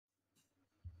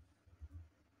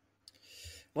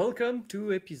Welcome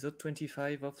to episode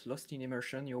 25 of Lost in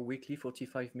Immersion, your weekly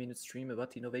 45-minute stream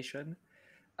about innovation.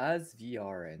 As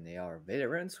VR and AR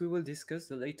veterans, we will discuss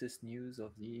the latest news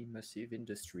of the immersive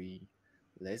industry.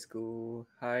 Let's go.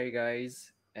 Hi,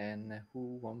 guys. And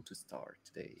who want to start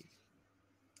today?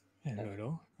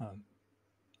 Hello.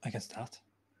 I can start.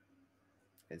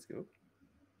 Let's go.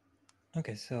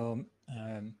 Okay, so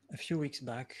a few weeks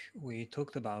back, we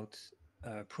talked about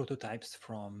prototypes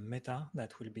from Meta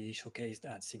that will be showcased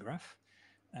at SIGGRAPH.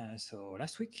 So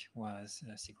last week was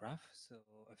SIGGRAPH, so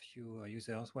a few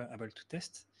users were able to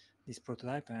test this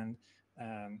prototype, and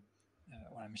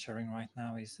what I'm sharing right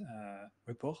now is a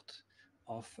report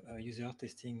of a user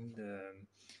testing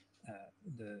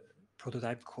the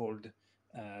prototype called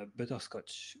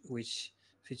Butterscotch, which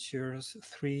features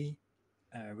three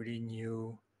really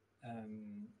new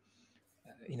um,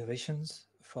 innovations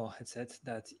for headsets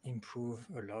that improve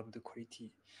a lot the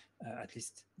quality. At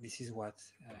least this is what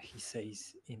he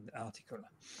says in the article.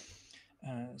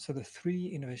 So the three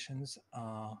innovations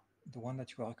are the one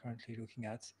that you are currently looking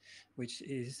at, which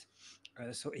is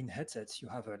so in headsets you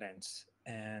have a lens,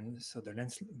 and so the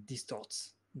lens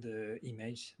distorts the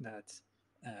image that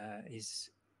is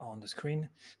on the screen.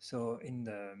 So in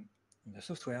the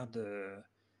software,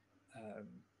 um,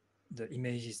 the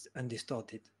image is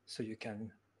undistorted, so you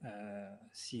can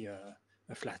see a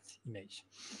flat image.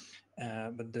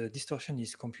 But the distortion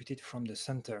is computed from the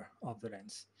center of the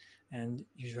lens, and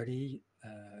usually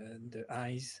the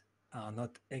eyes are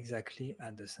not exactly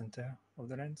at the center of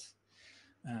the lens.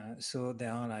 So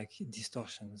there are like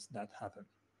distortions that happen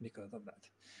because of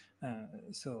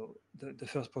that. So the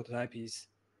first prototype is,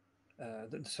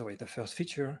 the first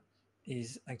feature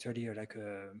is actually like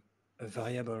a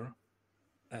variable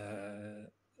uh,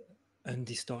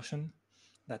 undistortion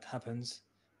that happens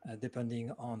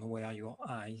depending on where your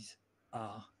eyes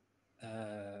are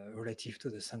relative to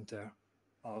the center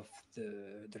of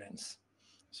the lens.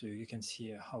 So you can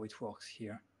see how it works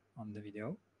here on the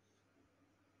video.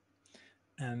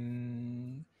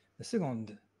 The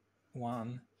second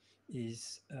one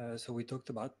is, so we talked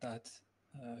about that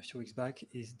a few weeks back,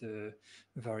 is the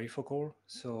varifocal.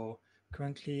 So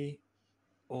currently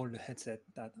all the headsets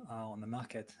that are on the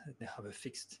market, they have a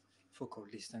fixed focal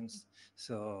distance.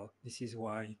 So this is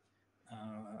why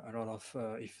a lot of,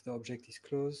 if the object is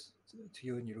close to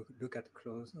you and you look at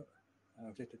close,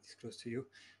 object that is close to you,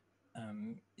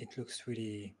 it looks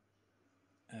really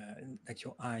like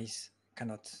your eyes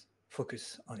cannot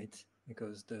focus on it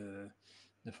because the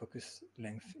focus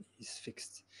length is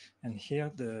fixed. And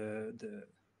here there's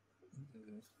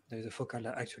a focal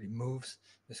that actually moves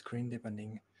the screen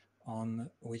depending on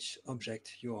which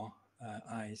object your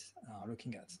eyes are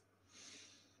looking at.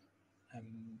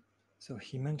 So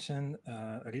he mentioned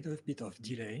a little bit of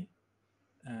delay.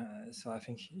 So I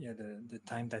think the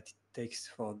time that it takes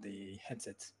for the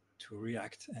headset to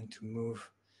react and to move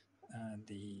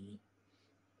the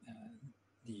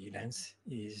lens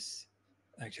is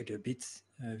actually a bit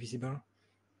visible.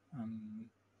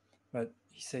 But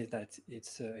he says that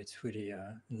it's really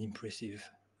an impressive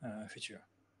feature.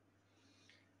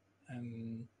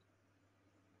 And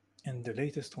the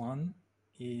latest one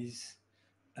is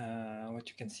what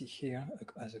you can see here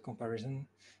as a comparison,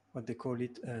 what they call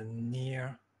it a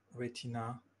near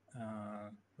retina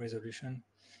resolution.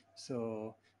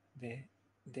 So they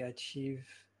achieve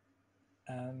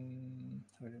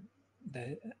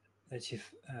they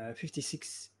achieve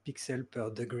 56 pixel per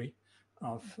degree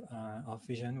of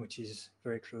vision, which is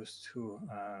very close to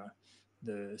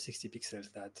the 60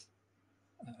 pixels that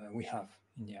we have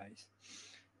in the eyes.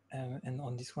 And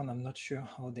on this one, I'm not sure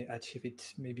how they achieve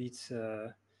it. Maybe it's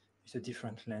a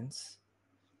different lens,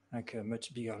 like a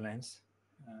much bigger lens.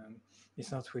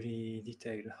 It's not really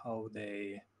detailed how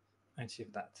they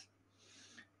achieve that.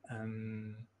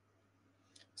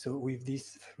 So with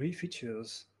these three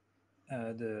features,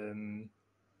 the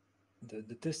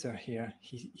tester here,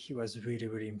 he was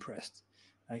really impressed.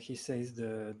 Like he says,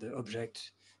 the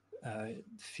object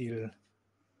feel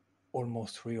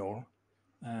almost real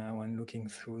when looking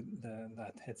through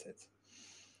that headset.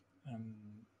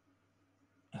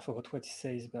 I forgot what he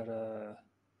says, but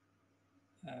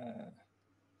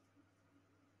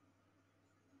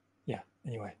yeah.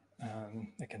 Anyway,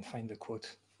 I can find the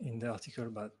quote in the article,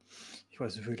 but he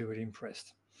was really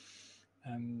impressed.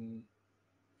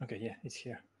 Okay, yeah, it's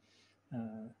here.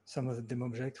 Some of the demo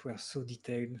objects were so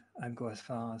detailed, I'd go as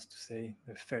far as to say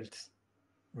they felt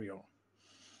real.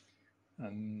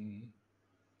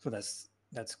 So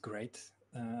that's great,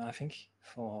 I think,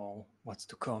 for what's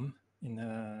to come in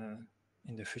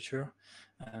the future.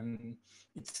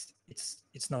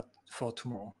 It's not for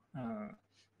tomorrow.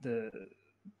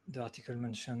 the article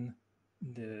mentioned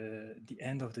the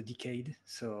end of the decade,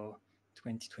 so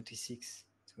 2026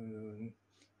 to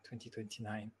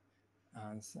 2029,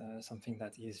 as something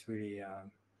that is really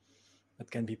that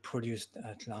can be produced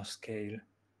at large scale.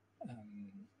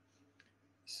 Um,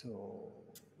 so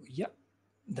yeah,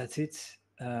 that's it.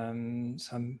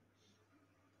 Some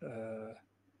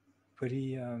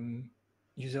pretty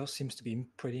users seems to be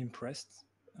pretty impressed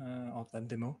of that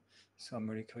demo. So I'm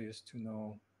really curious to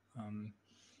know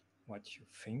what you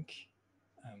think.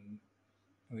 Um,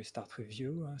 we start with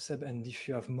you, Seb, and if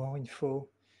you have more info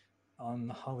on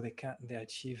how they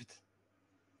achieved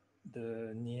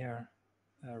the near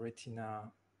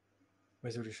retina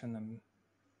resolution, I'm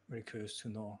really curious to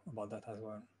know about that as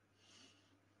well.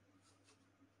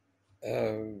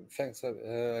 Thanks.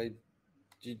 I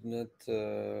did not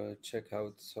check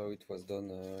out how it was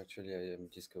done. Actually, I am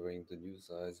discovering the news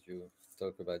as you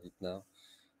talk about it now.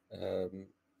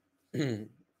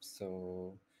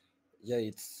 So yeah,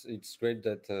 it's great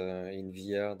that in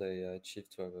VR they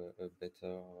achieved to have a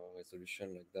better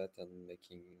resolution like that and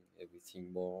making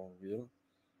everything more real.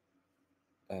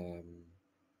 Um,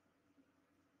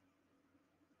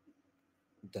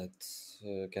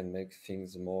 that can make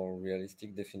things more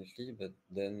realistic, definitely. But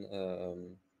then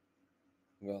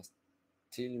we are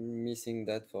still missing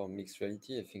that for mixed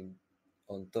reality. I think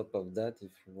on top of that,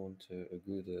 if you want a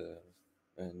good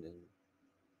and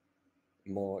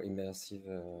more immersive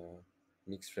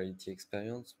mixed reality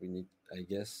experience, we need, I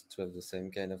guess, to have the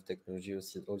same kind of technology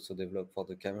also developed for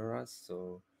the cameras,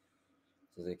 so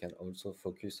they can also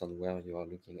focus on where you are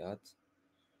looking at,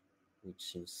 which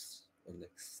seems a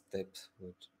next step,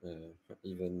 which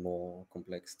even more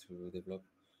complex to develop.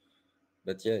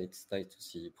 But yeah, it's nice to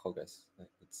see progress.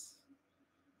 It's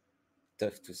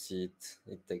tough to see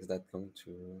it takes that long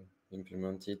to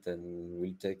implement it, and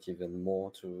will take even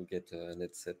more to get a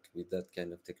headset with that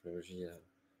kind of technology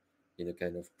in a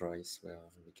kind of price where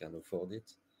we can afford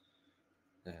it,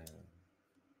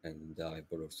 and are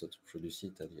able also to produce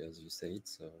it as you say it.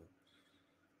 So,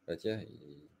 but yeah,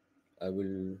 I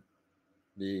will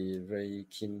be very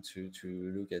keen to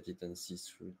look at it and see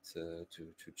through it,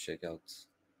 to check out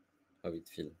how it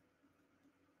feels.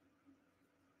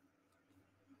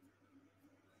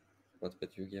 What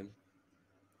about you, Guillaume?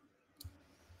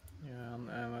 Yeah,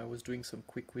 I was doing some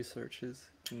quick researches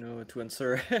to know to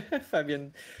answer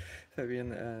Fabian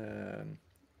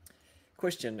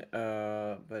question,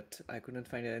 but I couldn't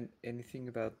find anything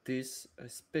about this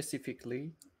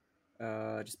specifically,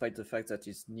 despite the fact that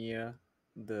it's near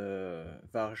the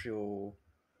Vario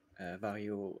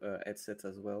headset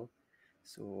as well.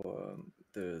 So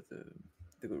the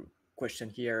question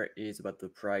here is about the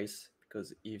price,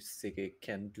 because if Sega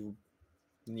can do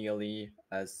nearly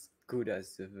as good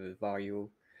as the Vario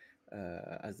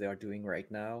as they are doing right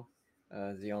now,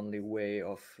 the only way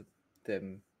of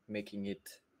them making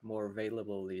it more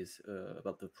available is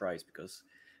about the price, because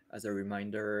as a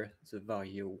reminder, the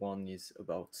Vario one is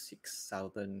about Mm,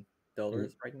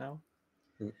 $6,000 right now.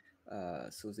 mm.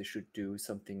 So they should do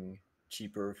something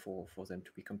cheaper for them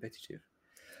to be competitive.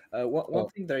 One Oh,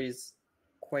 thing that is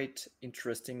quite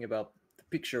interesting about the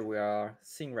picture we are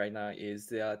seeing right now is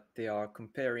that they are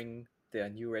comparing their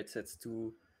new headsets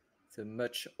to the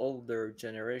much older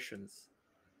generations.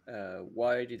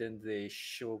 Why didn't they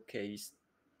showcase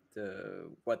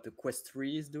what the Quest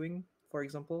 3 is doing, for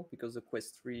example? Because the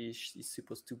Quest 3 is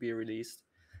supposed to be released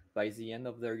by the end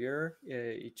of the year.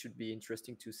 It should be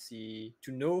interesting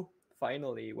to know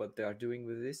finally what they are doing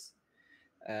with this.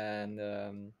 And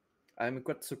I'm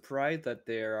quite surprised that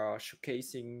they are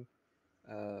showcasing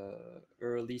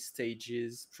early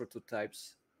stages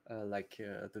prototypes, like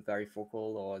the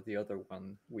varifocal or the other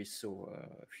one we saw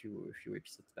a few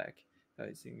episodes back.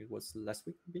 I think it was last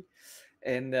week maybe,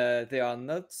 and they are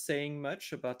not saying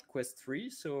much about Quest 3,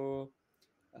 so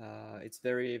it's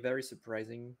very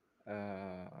surprising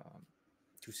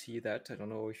to see that. I don't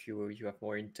know if you have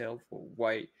more intel for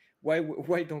why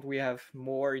don't we have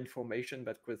more information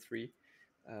about Quest 3.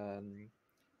 Um,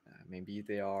 Maybe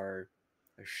they are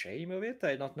ashamed of it.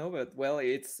 I don't know, but well,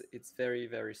 it's very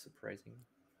surprising.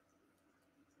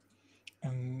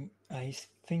 I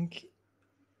think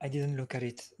I didn't look at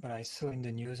it, but I saw in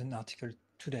the news an article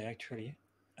today actually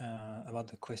about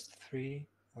the Quest 3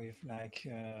 with like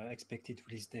expected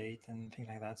release date and things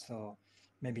like that. So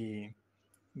maybe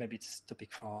it's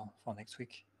topic for next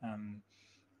week.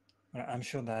 But I'm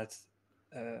sure that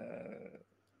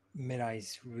Meta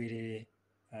is really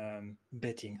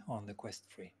betting on the Quest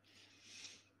 3.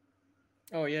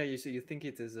 Oh yeah, you think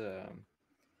it is a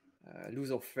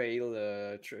lose or fail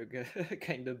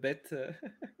kind of bet?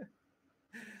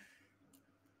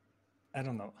 I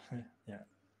don't know. Yeah.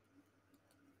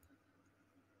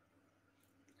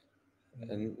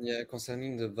 And yeah,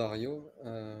 concerning the Vario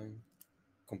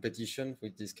competition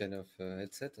with this kind of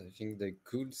headset, I think they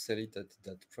could sell it at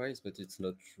that price, but it's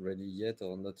not ready yet,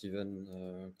 or not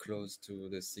even close to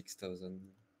the 6,000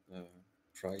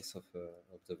 price of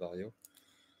the Vario.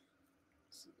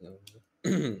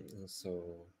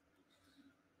 So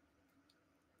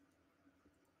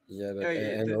yeah, but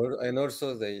Yeah, and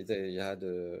also they had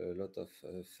a lot of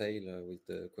fail with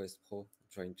the Quest Pro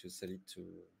trying to sell it to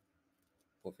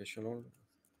professional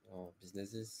or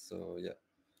businesses. So yeah,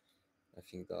 I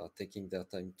think they are taking their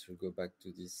time to go back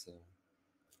to this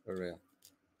area,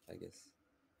 I guess.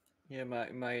 yeah.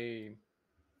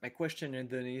 My question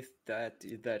underneath that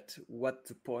is that what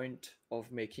the point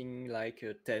of making like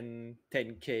a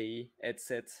 10K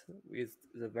headset with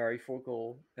the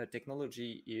varifocal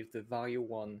technology if the Vario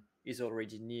one is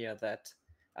already near that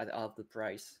at half the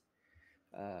price?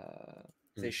 Uh,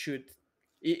 they Mm. should,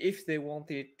 if they want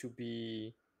it to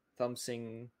be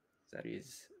something that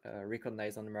is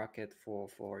recognized on the market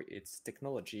for its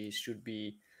technology, should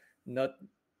be not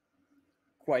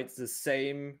quite the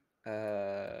same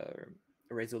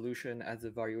resolution as the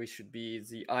Vario. It should be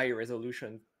the high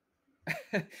resolution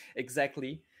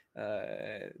exactly.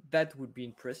 That would be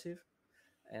impressive.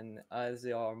 And as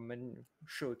they are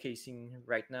showcasing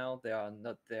right now, they are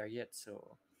not there yet.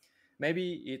 So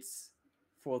maybe it's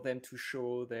for them to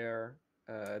show their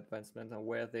advancement and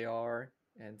where they are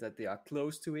and that they are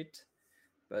close to it.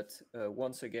 But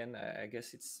once again, I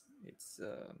guess it's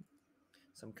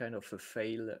some kind of a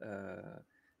fail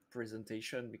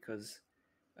presentation because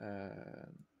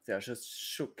they are just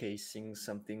showcasing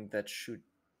something that should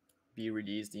be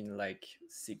released in like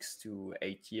 6 to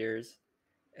 8 years,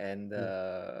 and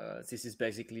Mm. this is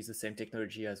basically the same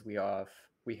technology as we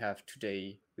have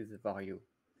today with the Vario,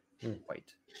 Mm.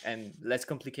 quite and less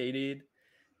complicated,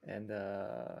 and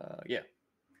yeah,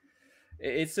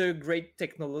 it's a great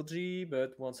technology,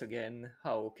 but once again,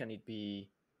 how can it be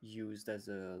used as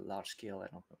a large scale? I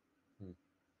don't know. Mm.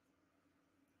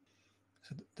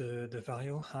 So the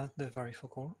Vario had the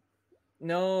varifocal.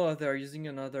 No, they're using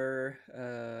another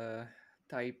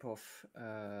type of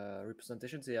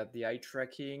representation. They have the eye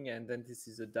tracking, and then this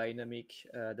is a dynamic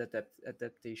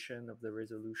adaptation of the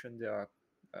resolution. They are,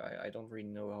 I don't really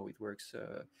know how it works,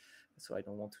 so I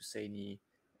don't want to say any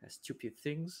stupid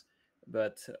things.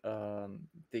 But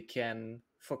they can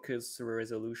focus the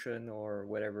resolution or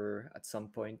whatever at some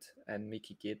point and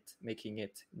making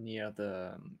it near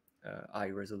the eye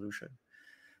resolution.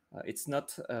 It's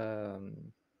not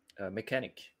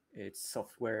mechanic. It's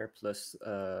software plus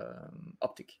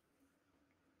optic.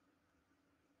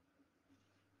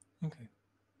 Okay.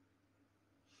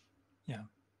 Yeah.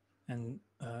 And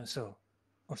so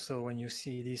also when you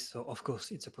see this, so of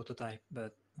course it's a prototype,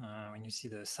 but when you see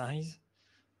the size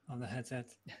of the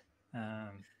headset,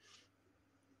 um,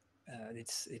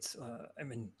 I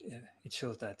mean, it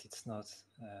shows that it's not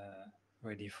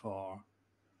ready for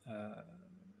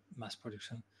mass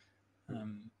production.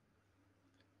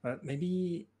 But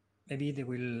maybe they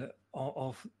will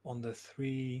of on the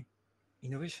three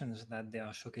innovations that they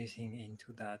are showcasing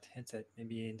into that headset.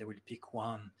 Maybe they will pick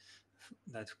one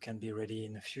that can be ready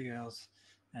in a few years,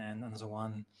 and another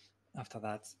one after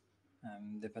that,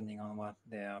 depending on what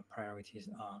their priorities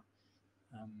are.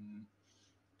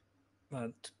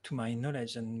 But to my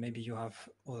knowledge, and maybe you have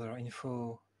other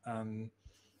info,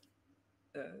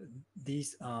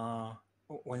 these are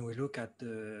when we look at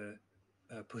the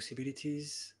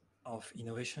possibilities of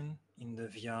innovation in the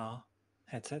VR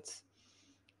headsets.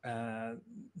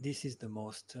 This is the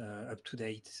most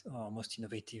up-to-date or most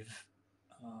innovative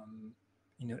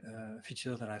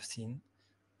feature that I've seen.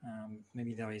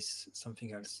 Maybe there is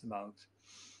something else about,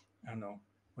 I don't know,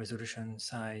 resolution,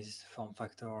 size, form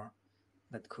factor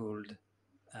that could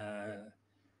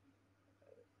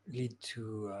lead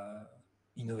to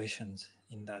innovations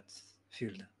in that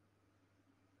field.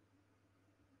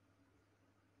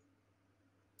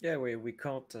 Yeah, we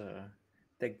can't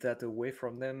take that away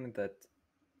from them that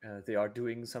they are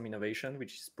doing some innovation,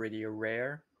 which is pretty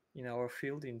rare in our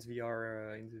field in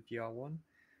VR in the VR one.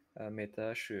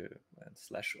 Meta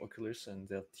slash Oculus and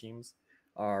their teams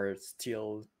are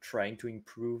still trying to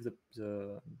improve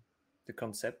the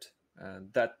concept.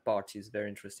 That part is very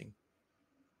interesting.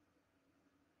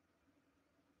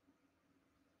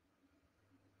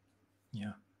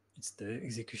 Yeah, it's the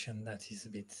execution that is a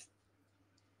bit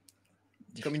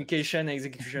difficult. Communication,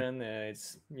 execution,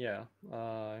 it's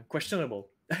questionable.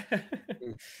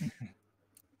 Mm.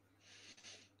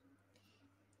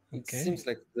 It Okay. seems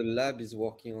like the lab is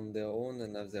working on their own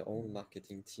and have their own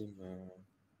marketing team,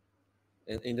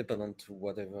 independent to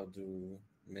whatever do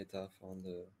Meta on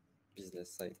the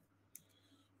business side.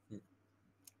 Mm.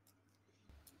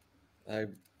 I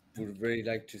would really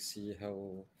like to see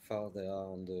how far they are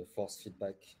on the force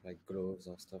feedback, like gloves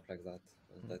or stuff like that.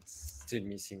 That's still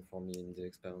missing for me in the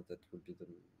experiment. That would be the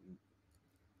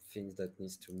things that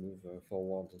needs to move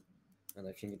forward, and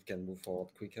I think it can move forward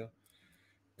quicker,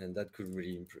 and that could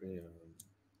really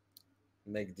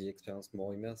make the experience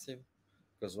more immersive.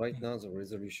 Because right now the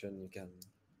resolution you can,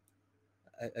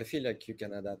 I feel like you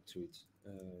can adapt to it,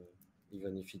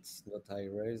 even if it's not high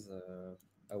res.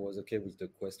 I was okay with the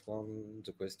Quest 1.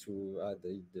 The Quest 2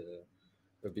 added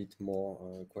a bit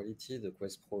more quality. The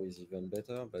Quest Pro is even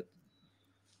better, but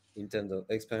in terms of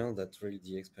experience, that's really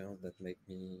the experience that make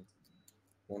me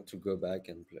want to go back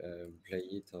and play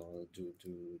it or do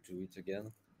it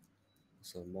again.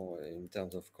 So more in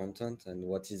terms of content, and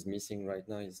what is missing right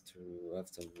now is to have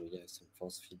some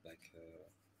force feedback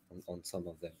on some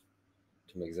of them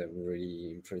to make them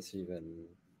really impressive and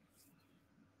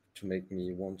to make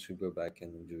me want to go back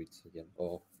and do it again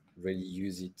or really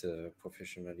use it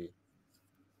professionally.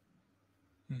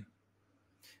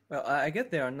 Well, I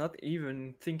get they are not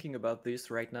even thinking about this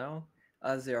right now,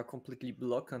 as they are completely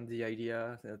blocked on the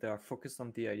idea. They are focused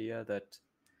on the idea that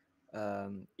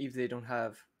if they don't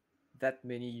have that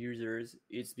many users,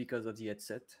 it's because of the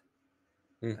headset.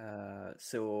 Mm.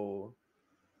 So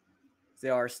they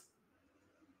are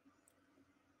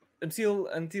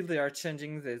until they are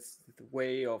changing this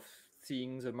way of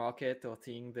seeing the market or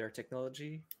seeing their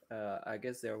technology. I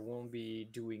guess they won't be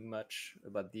doing much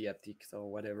about the haptics or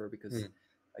whatever because Mm.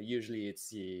 usually it's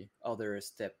the other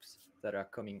steps that are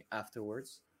coming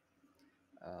afterwards.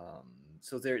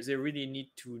 So they really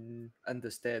need to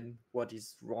understand what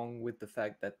is wrong with the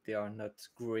fact that they are not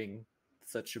growing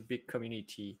such a big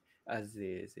community as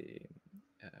they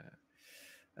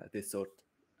thought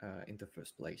in the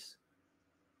first place.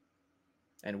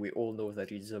 And we all know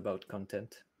that it's about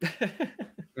content.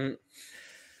 Mm.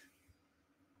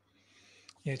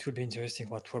 Yeah, it would be interesting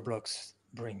what Roblox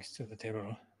brings to the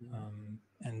table,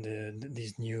 and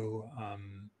this new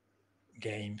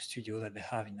game studio that they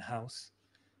have in house.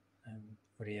 And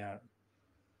we are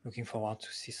looking forward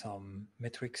to see some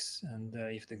metrics and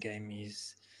if the game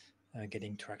is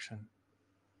getting traction.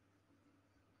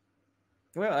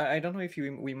 Well, I don't know if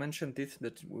we mentioned this,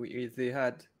 but they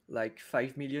had like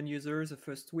 5 million users the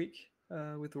first week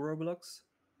with Roblox.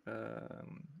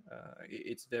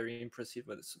 It's very impressive,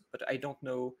 but I don't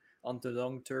know on the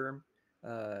long term.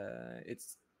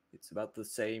 It's about the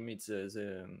same. It's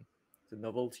the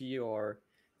novelty or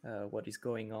what is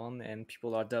going on, and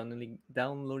people are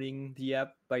downloading the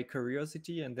app by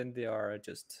curiosity, and then they are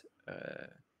just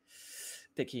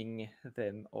taking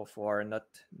them off or not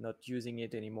using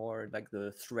it anymore, like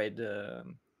the thread.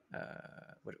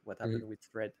 What Mm. happened with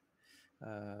thread?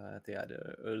 They had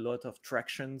a lot of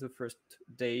traction the first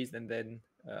days, and then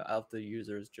half the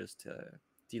users just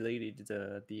deleted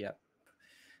the app.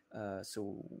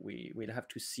 So we'll have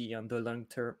to see on the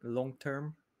long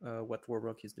term what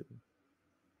Warrock is doing.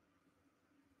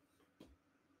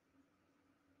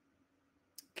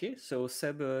 Okay, so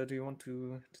Seb, do you want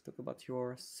to talk about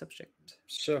your subject?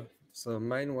 Sure. So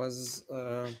mine was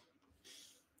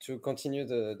to continue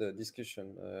the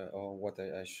discussion or what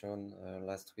I shown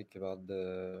last week about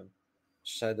the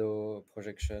shadow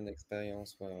projection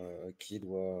experience where a kid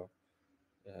were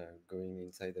going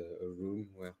inside a room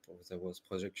where there was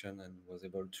projection and was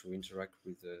able to interact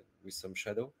with some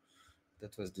shadow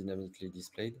that was dynamically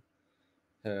displayed.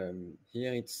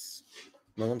 Here it's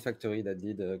Moment Factory that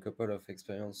did a couple of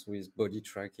experience with body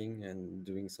tracking and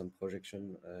doing some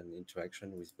projection and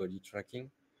interaction with body tracking.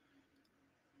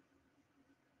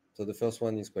 So the first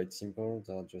one is quite simple.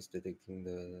 They are just detecting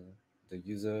the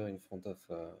user in front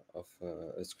of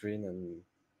a screen and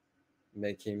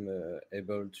make him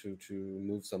able to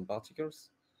move some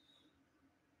particles.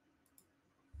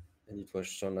 And it was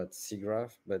shown at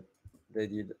SIGGRAPH, but they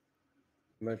did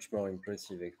much more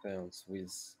impressive experience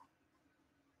with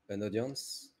an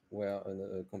audience where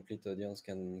a complete audience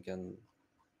can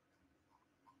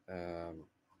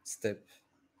step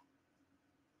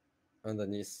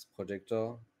underneath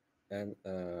projector and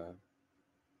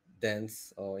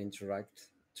dance or interact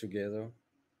together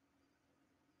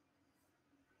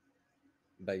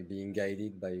by being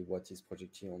guided by what is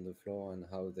projecting on the floor and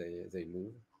how they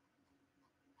move.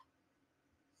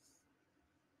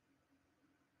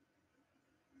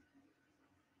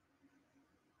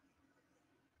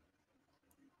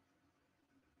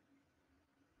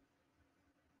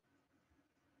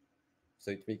 So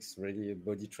it makes really a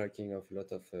body tracking of a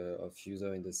lot of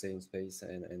user in the same space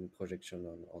and projection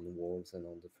on walls and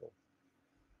on the floor.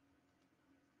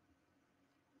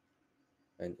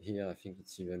 And here I think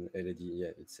it's even LED,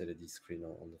 yeah, it's LED screen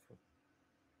on the floor.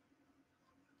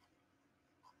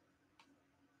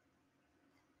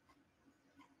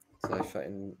 So I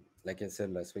find, like I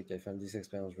said last week, I find this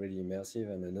experience really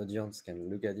immersive, and an audience can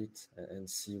look at it and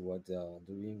see what they are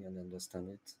doing and understand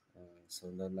it. So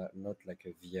not like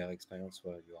a VR experience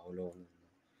where you are alone and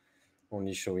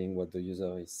only showing what the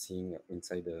user is seeing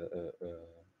inside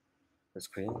a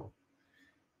screen.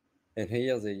 And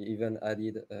here they even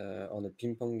added on a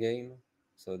ping pong game,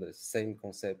 so the same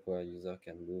concept where user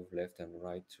can move left and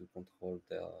right to control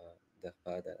their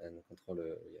pad and control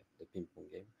yeah, the ping pong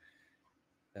game.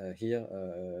 Here,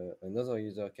 another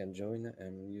user can join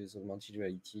and use augmented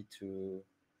reality to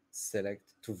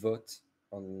vote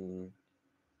on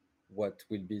what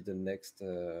will be the next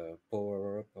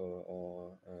power up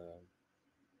or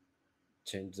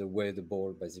change the way the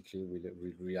ball basically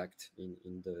will react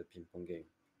in the ping pong game.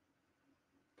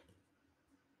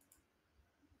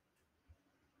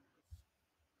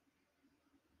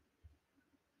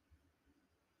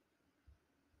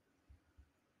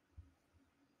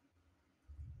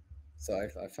 So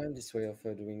I find this way of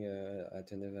doing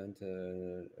at an event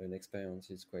an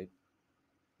experience is quite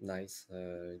nice.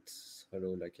 It's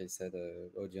allow, like I said,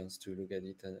 audience to look at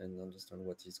it and understand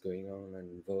what is going on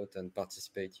and vote and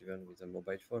participate even with a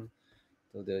mobile phone.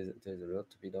 So there's a lot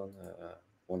to be done.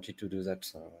 Wanted to do that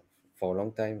for a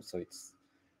long time, so it's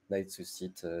nice to see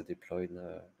it deployed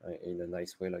in a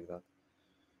nice way like that.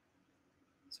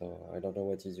 So I don't know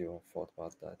what is your thought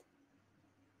about that.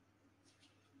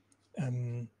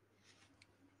 Um,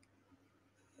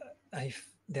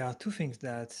 there are two things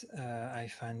that I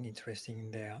find interesting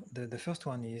there. The first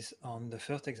one is on the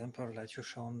first example that you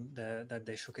shown that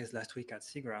they showcased last week at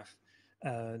SIGGRAPH.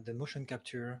 The motion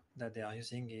capture that they are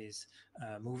using is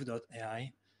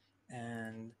move.ai,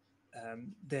 and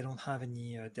they don't have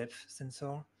any depth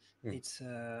sensor. Hmm. It's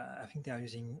I think they are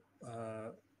using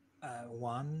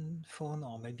one phone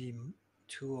or maybe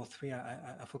two or three.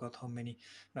 I forgot how many,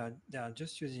 but they are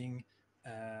just using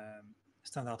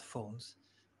standard phones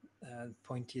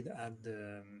pointed at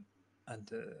the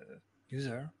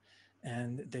user,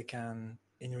 and they can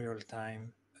in real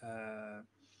time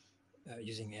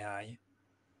using AI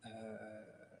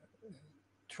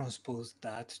transpose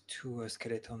that to a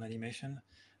skeleton animation.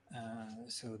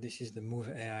 So this is the Move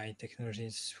AI technology.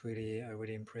 It's really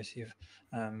really impressive.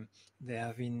 They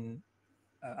have been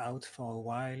out for a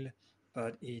while,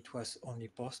 but it was only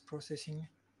post processing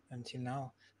until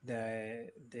now.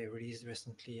 They released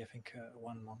recently, I think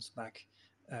 1 month back,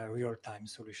 a real time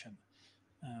solution.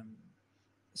 Um,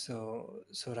 so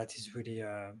that is really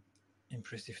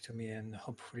impressive to me, and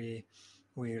hopefully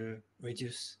will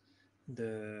reduce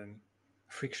the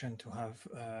friction to have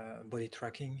body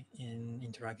tracking in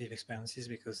interactive experiences,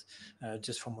 because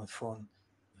just from one phone,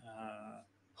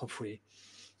 hopefully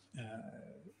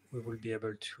we will be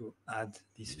able to add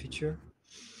this feature.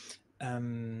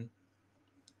 And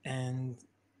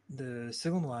the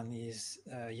second one is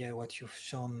yeah, what you've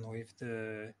shown with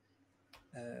the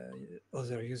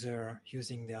other user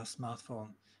using their smartphone.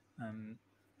 Um,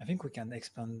 I think we can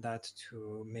expand that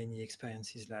to many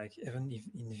experiences, like even if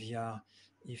in VR,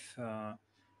 if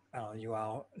you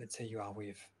are, let's say you are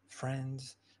with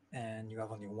friends and you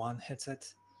have only one headset.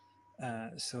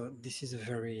 So this is a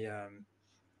very uh,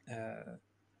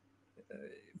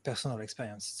 personal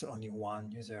experience. It's only one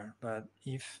user, but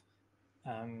if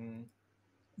um,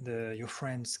 your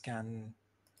friends can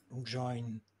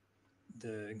join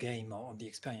the game or the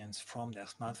experience from their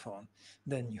smartphone,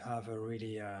 then you have a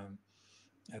really a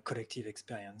collective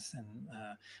experience. And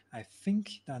I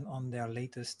think that on their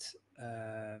latest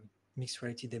mixed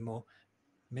reality demo,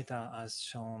 Meta has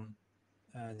shown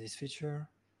this feature.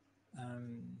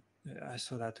 Um, I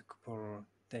saw that a couple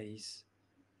days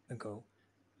ago.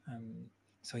 Um,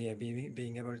 so yeah,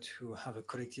 being able to have a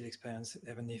collective experience,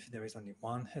 even if there is only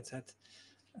one headset,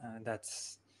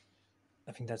 that's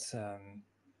I think that's a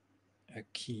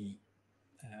key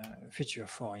feature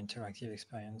for interactive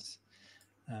experience.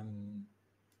 Um,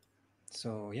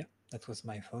 so yeah, that was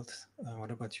my thought.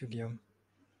 What about you, Guillaume?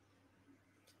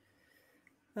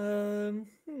 Um,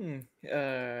 hmm.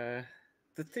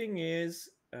 The thing is,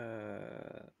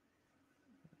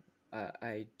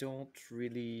 I don't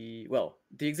really. Well,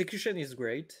 the execution is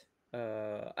great.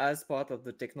 As part of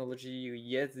the technology,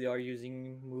 yes, they are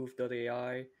using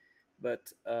Move.ai,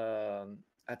 but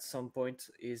at some point,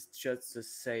 it's just the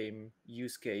same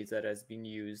use case that has been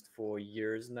used for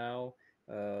years now.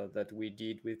 That we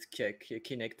did with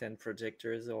Kinect and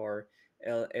projectors or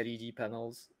LED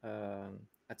panels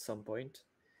at some point.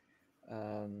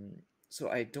 Um, so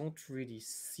I don't really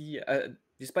see,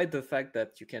 despite the fact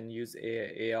that you can use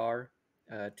AR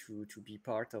to be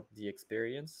part of the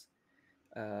experience.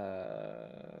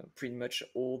 Pretty much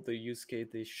all the use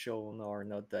cases shown are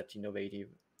not that innovative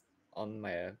on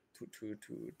my to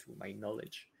my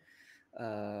knowledge.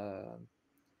 Uh,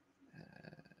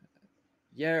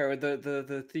 yeah,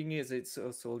 the thing is, it's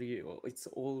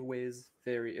always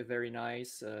very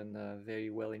nice and very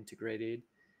well integrated.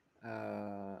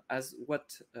 As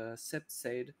what Seb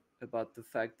said about the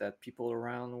fact that people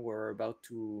around were about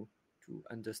to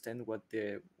understand what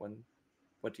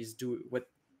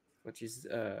is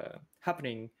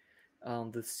happening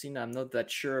on the scene. I'm not that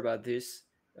sure about this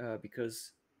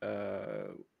because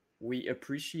uh, we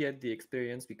appreciate the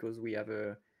experience because we have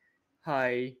a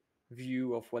high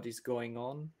view of what is going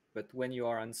on. But when you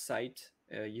are on site,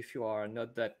 if you are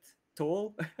not that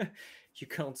tall, you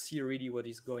can't see really what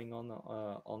is going on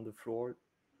the floor.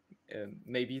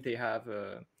 Maybe they have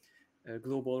a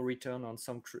global return on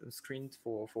some screens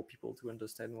for people to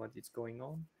understand what is going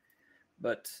on.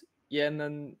 But yeah,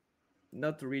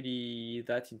 not really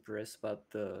that impressed about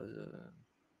the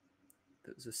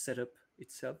setup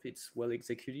itself. It's well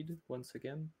executed once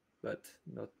again, but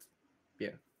not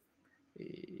yeah.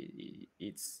 It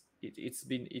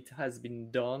has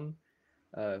been done.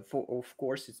 For of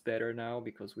course, it's better now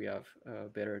because we have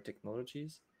better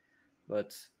technologies,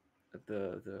 but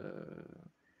the the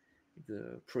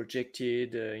the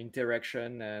projected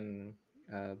interaction and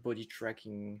body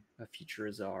tracking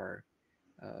features are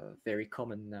very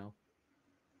common now.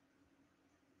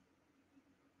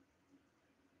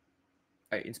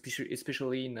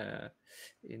 Especially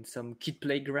in some kid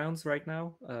playgrounds right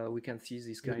now, we can see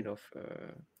this kind of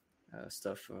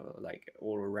stuff like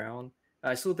all around.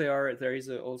 I saw there is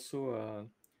also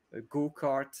a go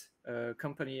kart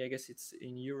company. I guess it's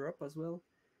in Europe as well,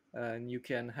 and you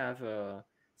can have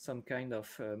some kind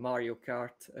of Mario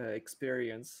Kart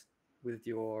experience with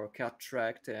your kart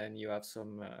track, and you have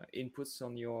some inputs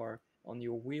on your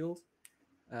wheels,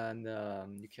 and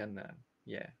you can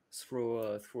yeah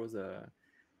throw the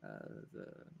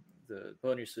the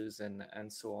bonuses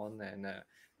and so on,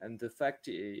 and the fact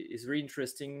is really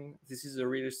interesting. This is a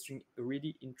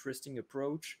really interesting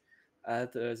approach.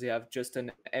 They have just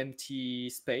an empty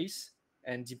space,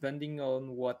 and depending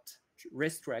on what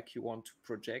racetrack you want to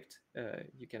project,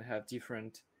 you can have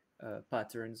different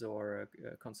patterns or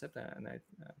concept, and I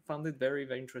found it very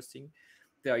interesting.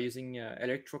 They are using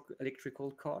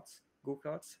electrical carts, go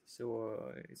karts,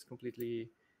 so it's completely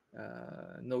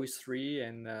noise free,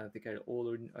 and they can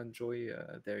all enjoy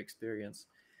their experience.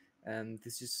 And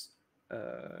this is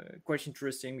quite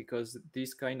interesting because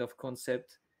this kind of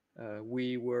concept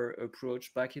we were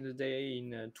approached back in the day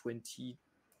in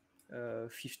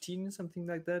 2015, something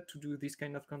like that, to do this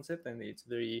kind of concept, and it's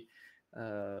very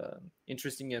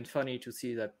interesting and funny to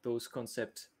see that those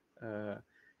concepts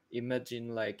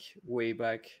imagine like way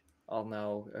back are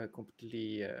now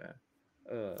completely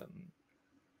um,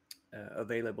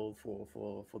 available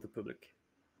for the public.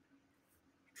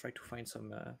 Try to find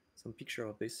some picture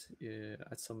of this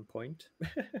at some point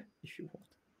if you want.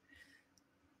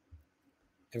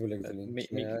 I will like the link.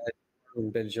 Yeah,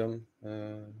 in Belgium,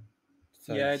 yeah,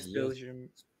 5 it's years, Belgium.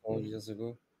 4 years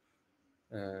ago.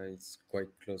 It's quite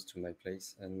close to my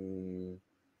place, and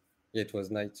yeah, it was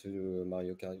nice to do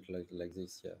Mario Kart like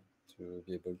this. Yeah, to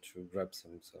be able to grab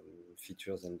some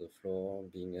features on the floor,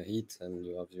 being a hit, and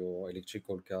you have your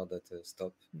electrical car that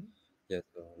stop. Yeah,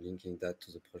 so linking that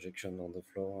to the projection on the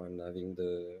floor and having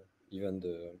even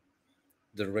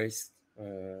the race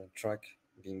track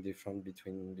being different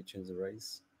between the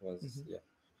race was yeah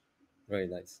very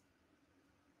nice.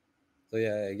 So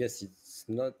yeah, I guess it's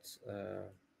not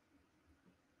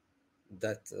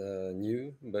that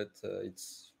new, but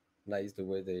it's nice the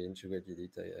way they integrated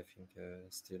it. I think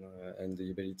still, and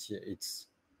the ability, it's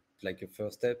like a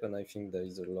first step, and I think there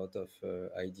is a lot of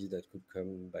idea that could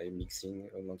come by mixing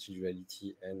augmented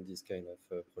reality and this kind of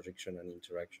projection and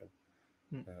interaction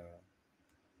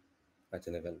at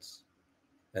an event.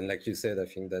 And like you said, I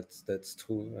think that's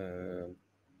true.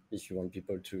 If you want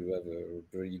people to have a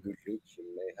really good look, you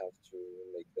may have to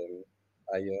make them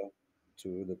higher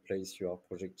to the place you are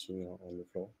projecting on the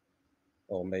floor,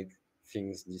 or make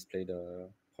things displayed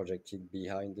projected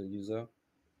behind the user,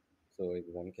 so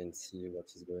everyone can see what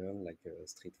is going on, like a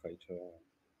Street Fighter,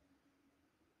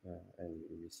 and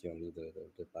you see only the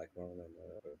background and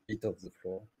a bit of the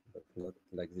floor, but not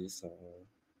like this,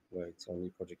 where it's only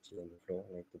projected on the floor,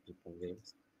 like the people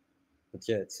games. But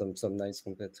yeah, some nice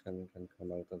content can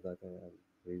come out of that, and I'm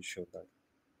really sure that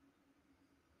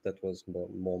that was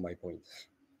more my point.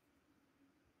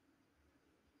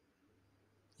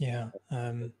 Yeah,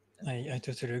 I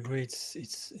totally agree.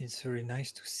 It's very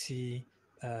nice to see,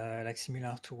 like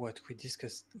similar to what we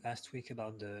discussed last week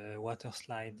about the water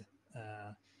slide,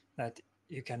 that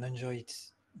you can enjoy it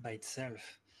by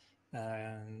itself,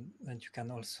 and you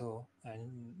can also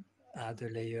add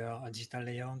a digital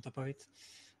layer on top of it,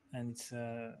 and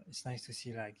it's nice to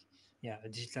see like a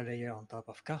digital layer on top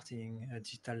of karting, a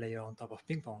digital layer on top of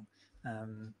ping pong.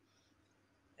 Um,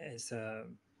 it's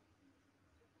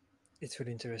it's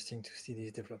really interesting to see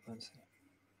these developments.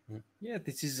 Yeah,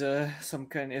 this is some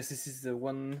kind. Yes, this is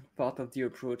one part of the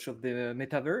approach of the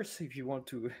metaverse. If you want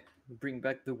to bring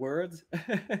back the words,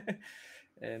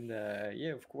 and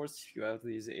yeah, of course, if you have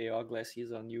these AR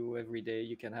glasses on you every day,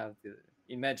 you can have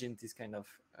imagine this kind of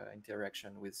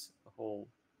interaction with a whole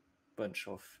bunch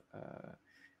of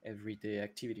everyday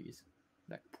activities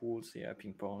like pools, yeah,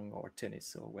 ping pong or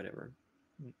tennis or whatever.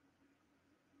 Mm.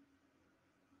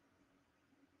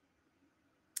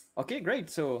 Okay, great.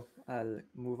 So I'll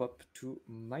move up to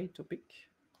my topic.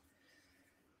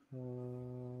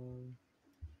 And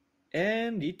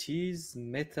it is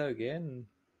meta again.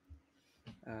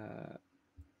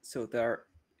 So there are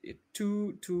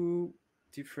two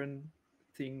different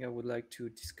things I would like to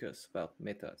discuss about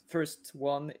meta. First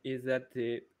one is that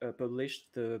they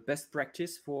published the best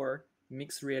practice for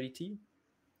mixed reality.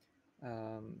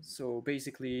 So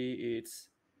basically, it's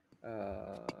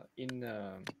in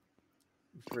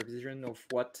prevision of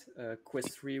what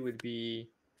Quest 3 will be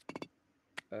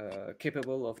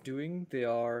capable of doing. They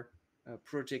are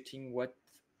projecting what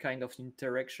kind of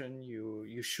interaction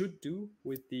you should do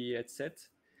with the headset,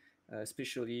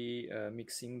 especially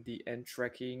mixing the end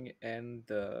tracking and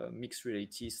the mixed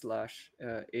reality slash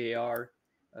AR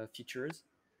features.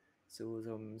 So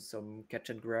some catch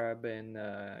and grab and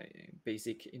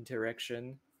basic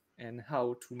interaction, and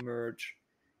how to merge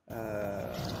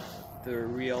the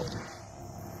real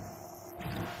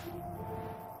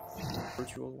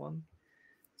virtual one.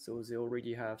 So they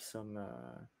already have some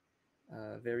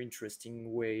very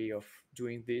interesting way of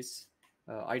doing this.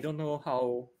 I don't know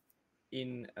how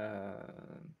in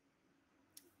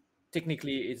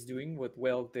technically it's doing, but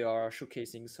well, they are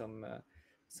showcasing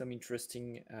some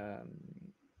interesting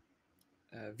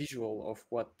visual of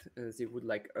what they would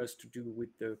like us to do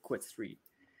with the Quest 3.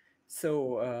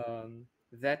 So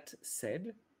that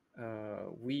said,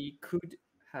 we could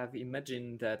have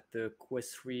imagined that the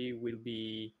Quest 3 will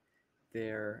be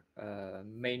their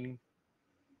main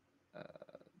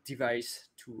device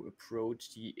to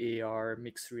approach the AR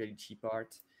mixed reality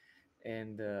part.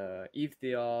 And if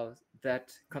they are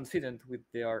that confident with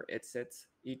their headsets,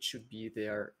 it should be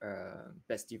their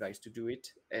best device to do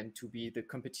it and to be the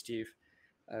competitive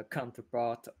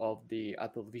counterpart of the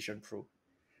Apple Vision Pro.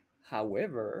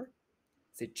 However,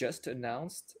 they just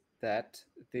announced that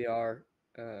they are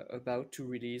about to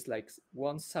release like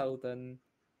 1,000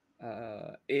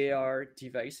 AR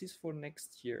devices for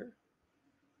next year,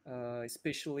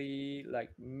 especially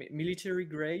like military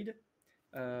grade,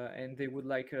 and they would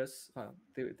like us.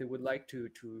 They would like to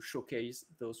showcase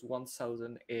those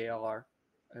 1,000 AR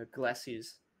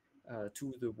glasses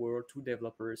to the world, to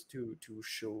developers, to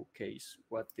showcase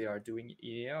what they are doing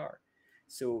in AR.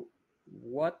 So,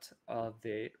 what are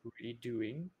they really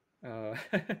doing?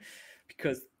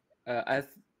 Because as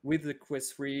with the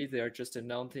Quest 3, they are just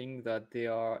announcing that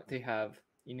they have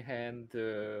in hand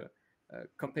the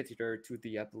competitor to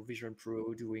the Apple Vision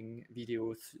Pro doing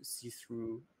video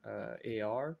see-through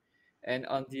AR. And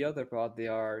on the other part, they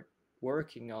are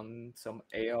working on some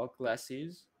AR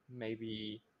glasses,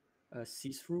 maybe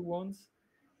see-through ones.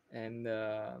 And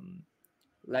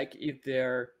like if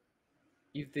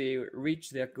they reach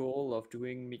their goal of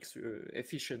doing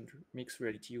efficient mixed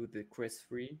reality with the Quest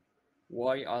 3,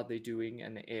 why are they doing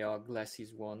an AR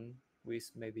glasses one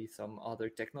with maybe some other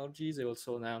technologies? They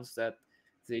also announced that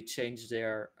they changed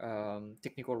their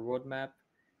technical roadmap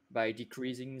by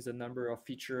decreasing the number of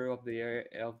features of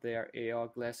their AR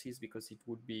glasses because it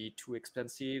would be too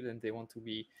expensive, and they want to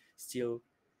be still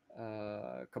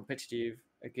competitive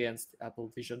against Apple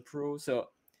Vision Pro. So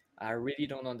I really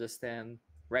don't understand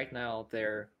right now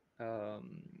their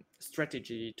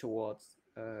strategy towards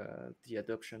the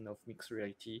adoption of mixed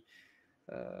reality.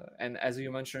 And as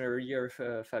you mentioned earlier,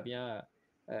 Fabien,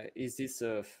 is this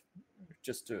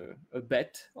just a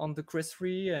bet on the Quest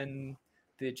 3, and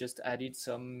they just added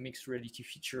some mixed reality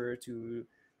feature to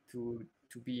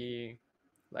be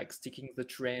like sticking the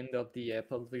trend of the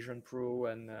Apple Vision Pro,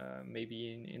 and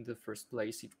maybe in the first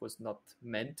place it was not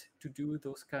meant to do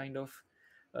those kind of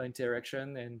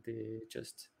interaction, and they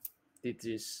just did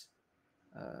this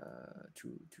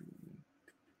to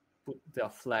put their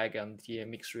flag on the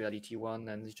mixed reality one,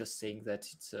 and just saying that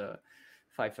it's a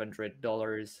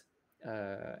 $500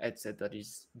 headset that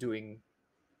is doing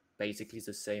basically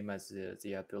the same as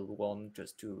the Apple one,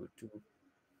 just to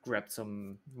grab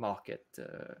some market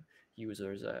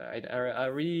users.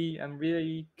 I'm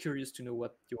really curious to know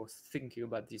what you're thinking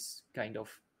about this kind of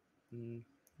mm,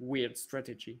 weird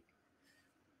strategy.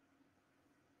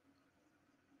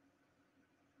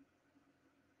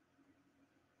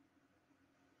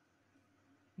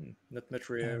 Not much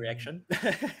reaction.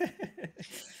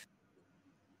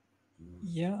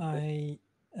 Yeah, I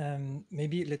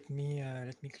maybe let me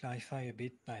clarify a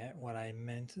bit by what I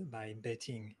meant by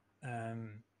betting.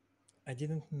 I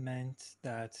didn't meant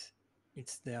that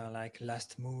it's their like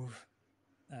last move,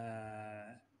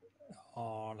 uh,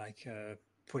 or like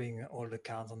putting all the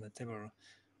cards on the table.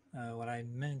 What I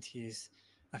meant is,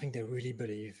 I think they really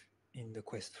believe in the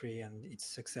Quest 3 and its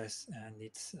success and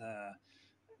its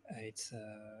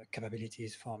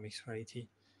capabilities for mixed reality.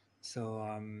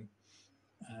 So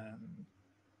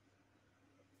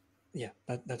yeah,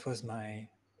 that was my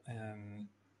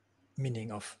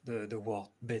meaning of the word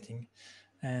betting.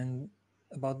 And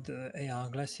about the AR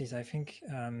glasses, I think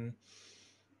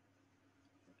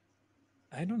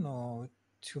I don't know.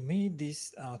 To me,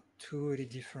 these are two really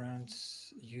different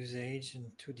usage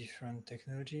and two different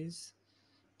technologies.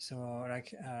 So,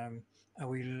 like, I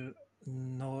will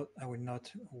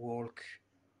not walk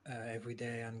every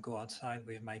day and go outside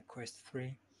with my Quest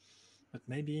 3, but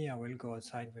maybe I will go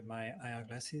outside with my AR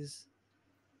glasses.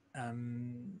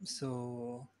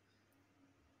 So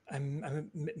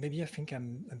maybe I think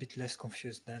I'm a bit less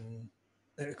confused than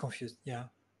confused. Yeah,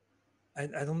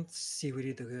 I don't see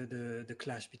really the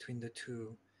clash between the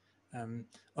two.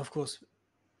 Of course,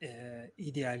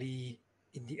 ideally,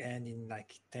 in the end, in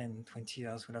like 10, 20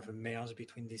 years, we'll have a merge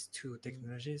between these two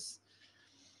technologies.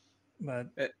 But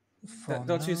Uh, for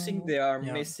don't you think now, they are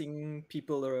yeah. messing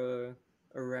people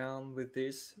around with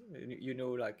this?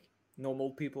 Like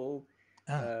normal people,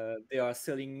 Ah, they are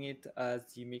selling it as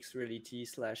the mixed reality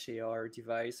slash AR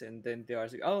device, and then they are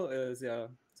saying, oh,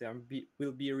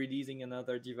 will be releasing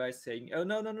another device saying, oh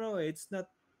no, it's not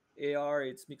AR,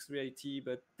 it's mixed reality,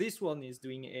 but this one is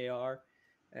doing AR,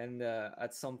 and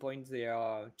at some point they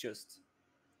are just,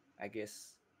 I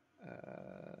guess,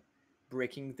 uh,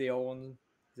 breaking their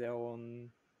own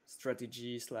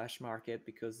strategy slash market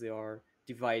because they are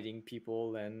dividing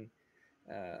people. And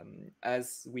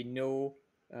as we know,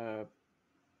 uh,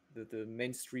 the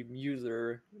mainstream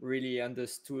user really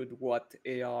understood what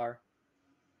AR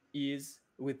is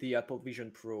with the Apple Vision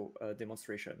Pro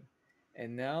demonstration,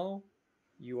 and now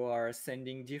you are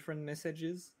sending different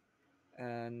messages,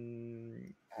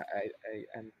 and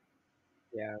and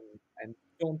yeah, and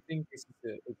don't think this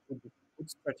is a good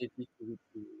strategy to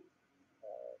do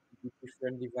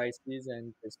different devices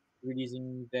and just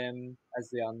releasing them as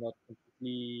they are not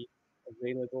completely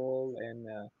available. And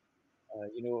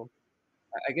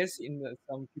I guess in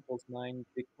some people's mind,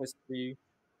 the Quest 3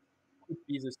 could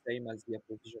be the same as the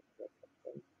Apple Vision Pro at some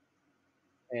point.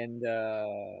 And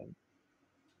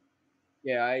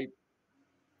yeah, I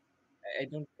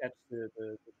don't catch the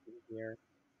thing here.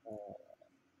 Uh,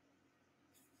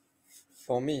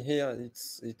 For me here,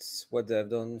 it's what they have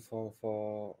done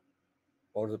for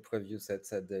all the previous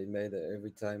headset they made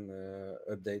every time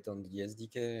update on the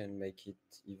SDK and make it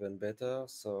even better.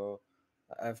 So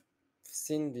I've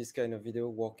seen this kind of video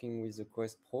working with the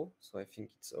Quest Pro, so I think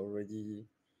it's already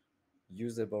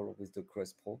usable with the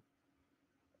Quest Pro.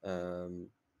 Um,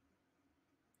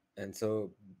 and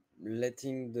so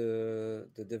letting the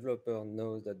developer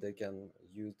know that they can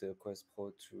use the Quest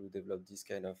Pro to develop this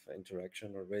kind of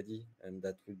interaction already, and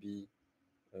that will be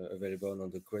available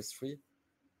on the Quest 3.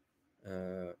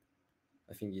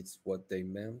 I think it's what they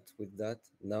meant with that.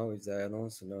 Now, if they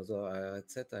announce another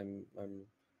headset,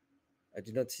 I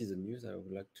did not see the news. I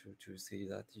would like to see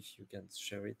that. If you can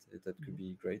share it, that could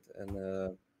be great.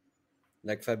 And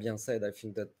like Fabien said, I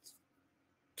think that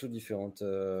two different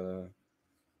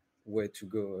way to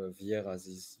go. VR has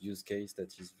this use case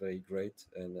that is very great,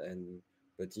 and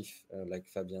but if like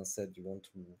Fabien said, you want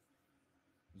to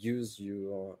use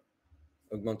your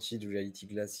augmented reality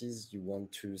glasses, you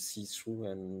want to see through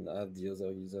and have the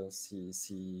other user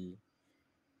see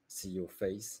your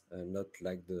face, not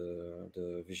like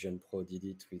the Vision Pro did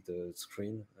it with the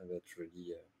screen, but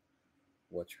really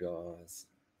what you are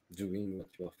doing,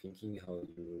 what you are thinking, how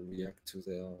you react to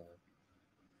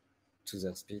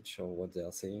their speech or what they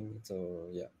are saying. So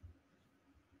yeah,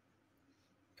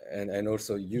 and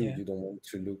also yeah, you don't want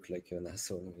to look like an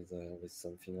asshole with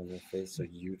something on your face, a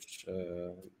huge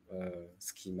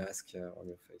ski mask on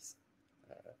your face.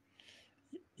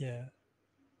 yeah.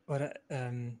 But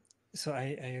so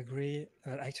I agree.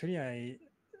 Actually,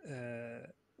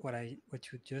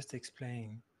 what you just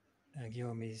explained,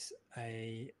 Guillaume, is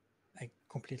I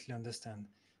completely understand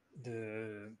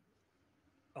the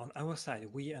on our side,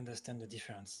 we understand the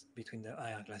difference between the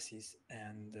IR glasses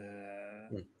and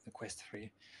Mm. the Quest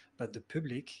 3, but the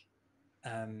public,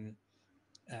 um,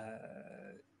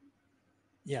 uh,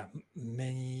 yeah,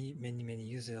 many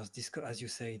users, as you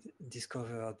said,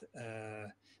 discovered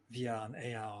VR and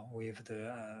AR with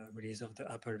the release of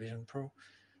the Apple Vision Pro.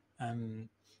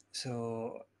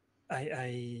 So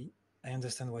I I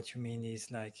understand what you mean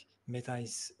is like Meta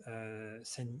is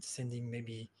sending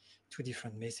maybe two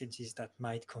different messages that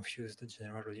might confuse the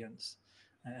general audience,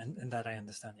 and that I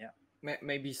understand. Yeah.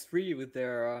 Maybe three with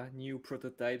their new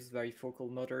prototypes, varifocal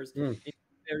motors, Mm. in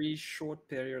a very short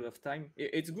period of time.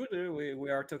 It's good. We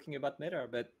are talking about Meta,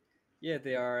 but yeah,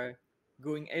 they are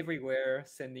going everywhere,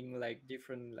 sending like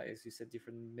different, like as you said,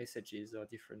 different messages or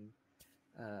different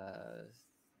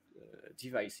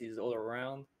devices all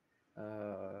around.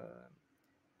 Uh,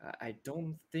 I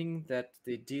don't think that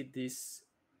they did this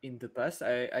in the past.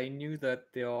 I knew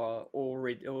that they are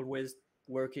already always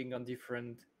working on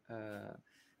different uh,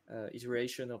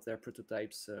 iteration of their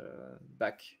prototypes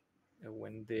back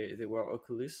when they were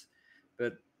Oculus,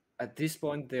 but at this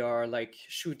point they are like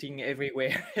shooting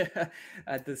everywhere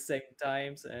at the same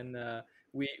times, and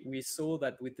we saw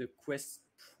that with the Quest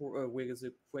Pro, with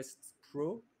the Quest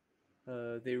Pro,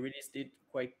 they released it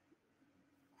quite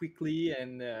quickly,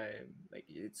 and like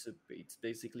it's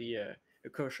basically a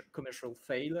commercial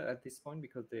fail at this point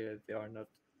because they are not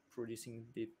producing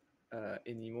it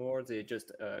anymore. They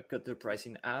just cut the price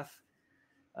in half.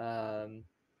 um,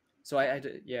 so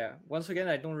yeah, once again,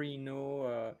 I don't really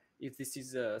know if this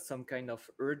is some kind of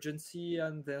urgency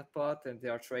on their part and they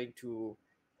are trying to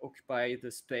occupy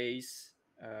the space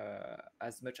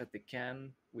as much as they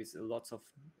can with lots of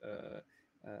uh,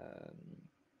 um,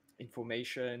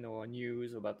 information or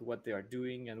news about what they are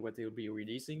doing and what they'll be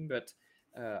releasing, but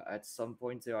at some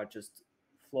point they are just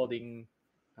flooding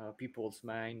people's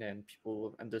mind and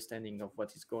people understanding of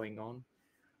what is going on.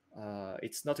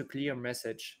 It's not a clear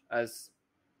message as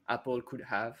Apple could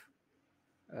have,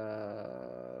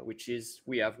 which is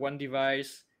we have one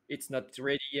device, it's not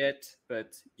ready yet,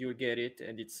 but you'll get it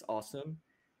and it's awesome.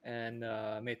 And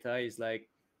Meta is like,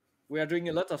 we are doing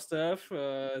a lot of stuff.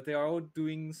 They are all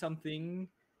doing something,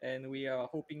 and we are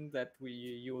hoping that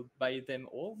you will buy them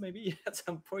all maybe at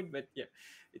some point. But yeah,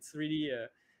 it's really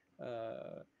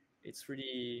it's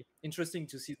really interesting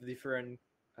to see the different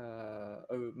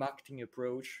marketing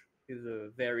approach with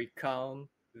a very calm,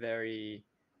 very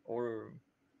or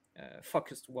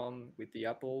focused one with the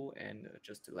Apple, and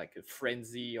just like a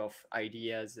frenzy of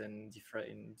ideas and different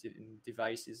in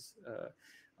devices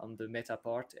on the Meta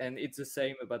part. And it's the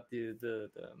same about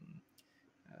uh,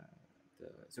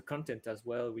 the content as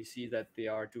well. We see that they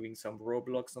are doing some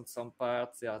Roblox on some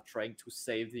parts. They are trying to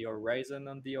save the Horizon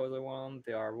on the other one.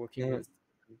 They are working Mm. with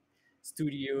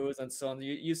studios and so on.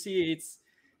 You see,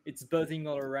 it's buzzing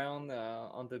all around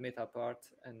on the Meta part,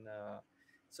 and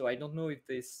so I don't know if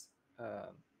this.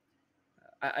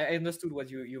 I understood what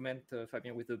you meant,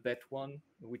 Fabien, with the bet one,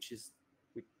 which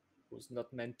was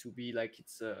not meant to be like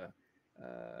it's a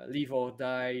live or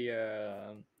die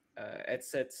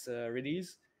headsets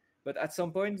release, but at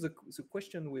some point the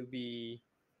question will be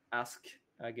asked,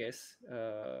 I guess,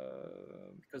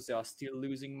 because they are still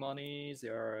losing money. They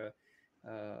are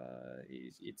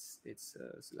it's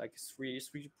like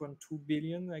 3.2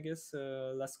 billion, I guess,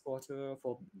 last quarter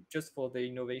for just for the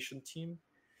innovation team.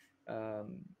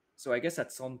 So I guess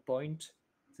at some point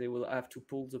they will have to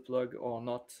pull the plug or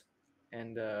not,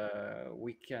 and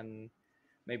we can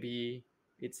maybe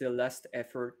it's a last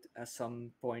effort at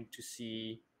some point to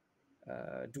see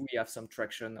do we have some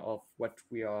traction of what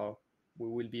we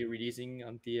will be releasing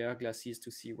on the air glasses to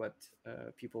see what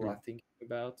people Mm. are thinking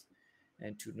about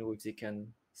and to know if they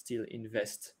can still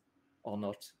invest or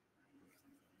not.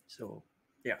 So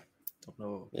yeah, don't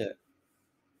know. Yeah,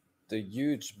 the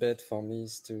huge bet for me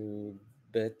is to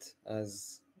bet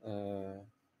as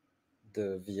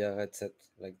the VR headset,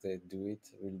 like they do it,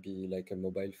 will be like a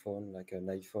mobile phone, like an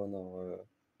iPhone or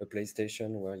a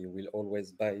PlayStation, where you will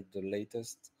always buy the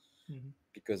latest Mhm.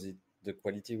 because the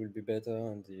quality will be better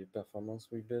and the performance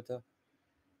will be better.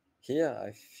 Here,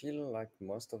 I feel like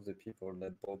most of the people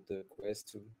that bought the Quest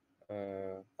 2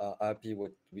 are happy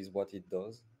with what it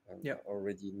does and Yeah. are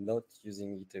already not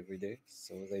using it every day,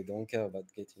 so they don't care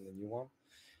about getting a new one.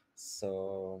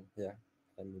 So, yeah,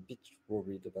 I'm a bit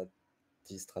worried about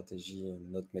this strategy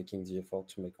and not making the effort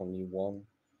to make only one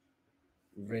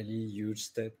really huge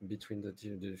step between the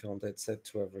different headsets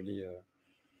to have really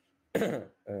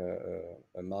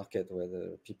a market where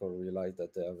the people realize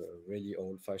that they have a really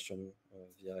old-fashioned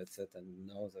VR headset, and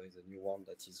now there is a new one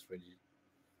that is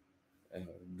uh,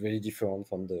 really different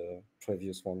from the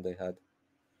previous one they had.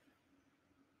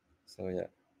 So yeah,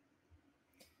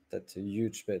 that's a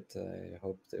huge bet. I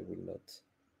hope they will not.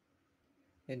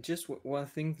 And just one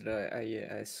thing that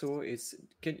I saw is,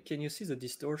 can you see the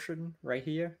distortion right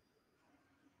here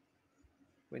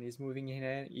when he's moving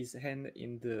his hand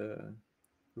in the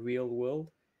real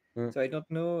world? Mm. So I don't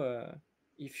know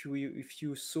if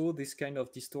you saw this kind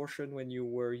of distortion when you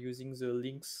were using the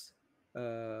Lynx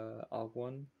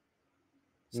R1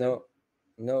 set. No,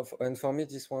 no, and for me,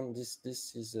 this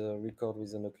is a record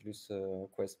with an Oculus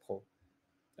Quest Pro.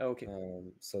 Oh, okay.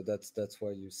 So that's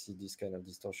why you see this kind of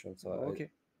distortion. So Oh, okay.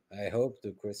 I hope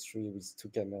the Quest 3 with two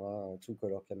camera or two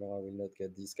color camera will not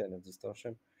get this kind of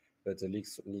distortion, but the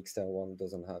Lixter one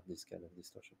doesn't have this kind of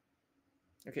distortion.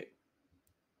 Okay.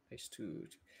 Nice to.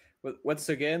 Well, once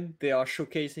again, they are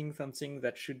showcasing something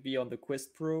that should be on the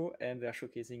Quest Pro, and they are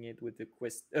showcasing it with the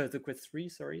Quest 3,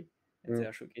 sorry, and they Mm.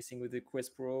 are showcasing with the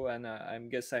Quest Pro. And I'm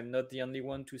not the only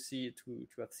one to see to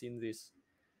have seen this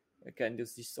kind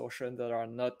of distortion that are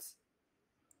not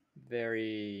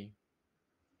very,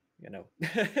 you know.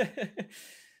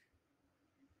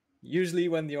 Usually,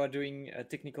 when you are doing a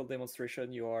technical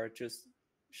demonstration, you are just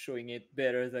showing it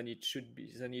better than it should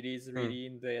be, than it is Mm. really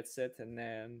in the headset, and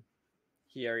then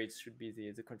here it should be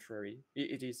the contrary.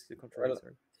 It is the contrary, Well,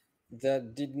 sorry. they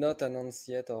did not announce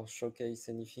yet or showcase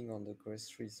anything on the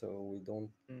Quest 3, so we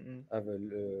don't Mm-mm. have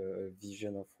a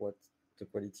vision of what the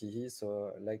quality is.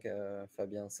 So, like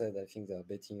Fabien said, I think they are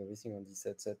betting everything on this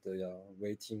headset. They are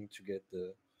waiting to get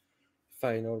the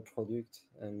final product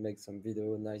and make some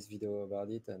nice video about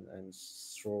it, and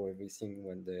show everything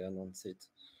when they announce it.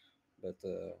 But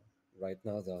right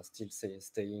now, they are still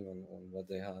staying on what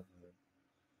they have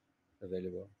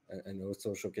available, and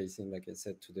also showcasing, like I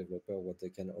said, to developer what they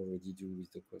can already do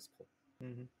with the Quest Pro.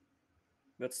 Mm-hmm.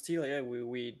 But still, yeah,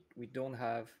 we don't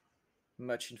have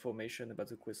much information about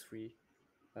the Quest 3,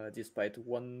 despite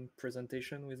one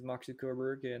presentation with Mark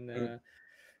Zuckerberg, and Mm.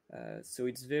 so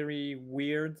it's very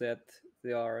weird that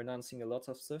they are announcing a lot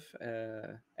of stuff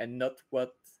and not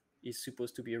what is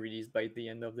supposed to be released by the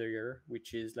end of the year,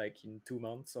 which is like in 2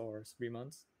 months or 3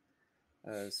 months.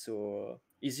 So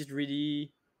is it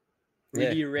really Yeah,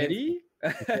 really ready,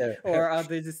 yeah. or are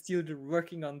they still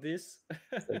working on this?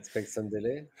 So expect some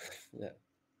delay. Yeah.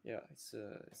 Yeah,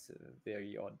 it's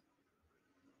very odd.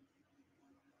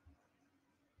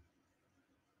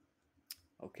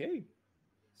 Okay,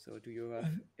 so do you have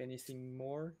Um, anything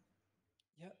more?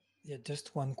 yeah, yeah.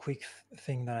 Just one quick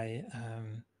thing that I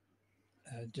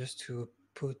just to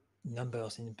put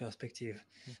numbers in perspective.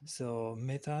 Mhm. So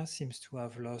Meta seems to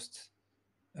have lost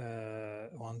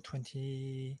around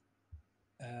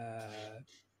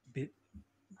bi-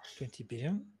 20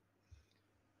 billion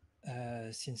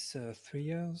since 3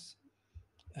 years.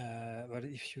 But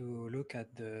if you look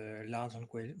at the large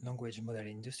language model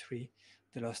industry,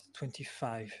 they lost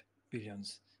 25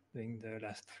 billions during the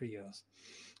last 3 years.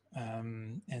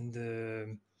 And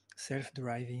the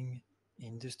self-driving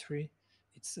industry,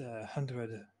 it's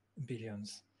 100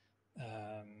 billions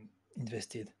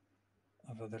invested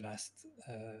over the last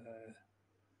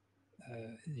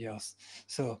years.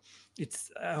 So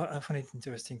I find it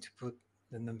interesting to put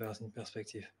the numbers in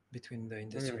perspective between the Mm.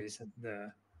 industries and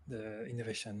the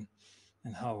innovation,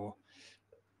 and how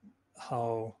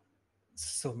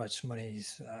so much money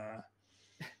is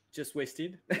Just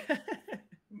wasted.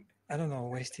 I don't know,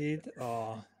 wasted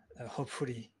or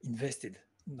hopefully invested,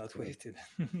 not Mm. wasted.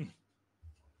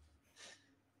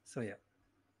 So yeah.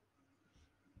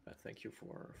 Thank you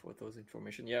for those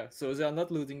information. Yeah, so they are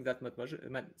not losing that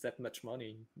much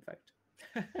money, in fact.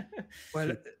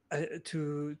 Well,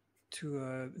 to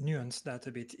nuance that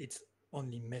a bit, it's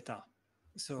only Meta,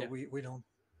 so Yeah. we don't.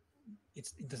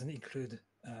 It doesn't include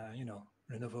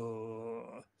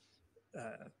Lenovo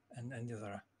and the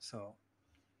other. So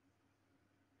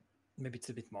maybe it's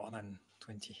a bit more than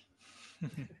 20.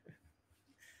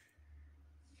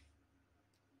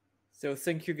 So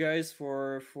thank you guys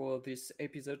for this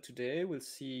episode today. We'll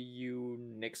see you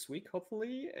next week,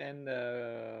 hopefully, and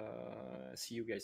see you guys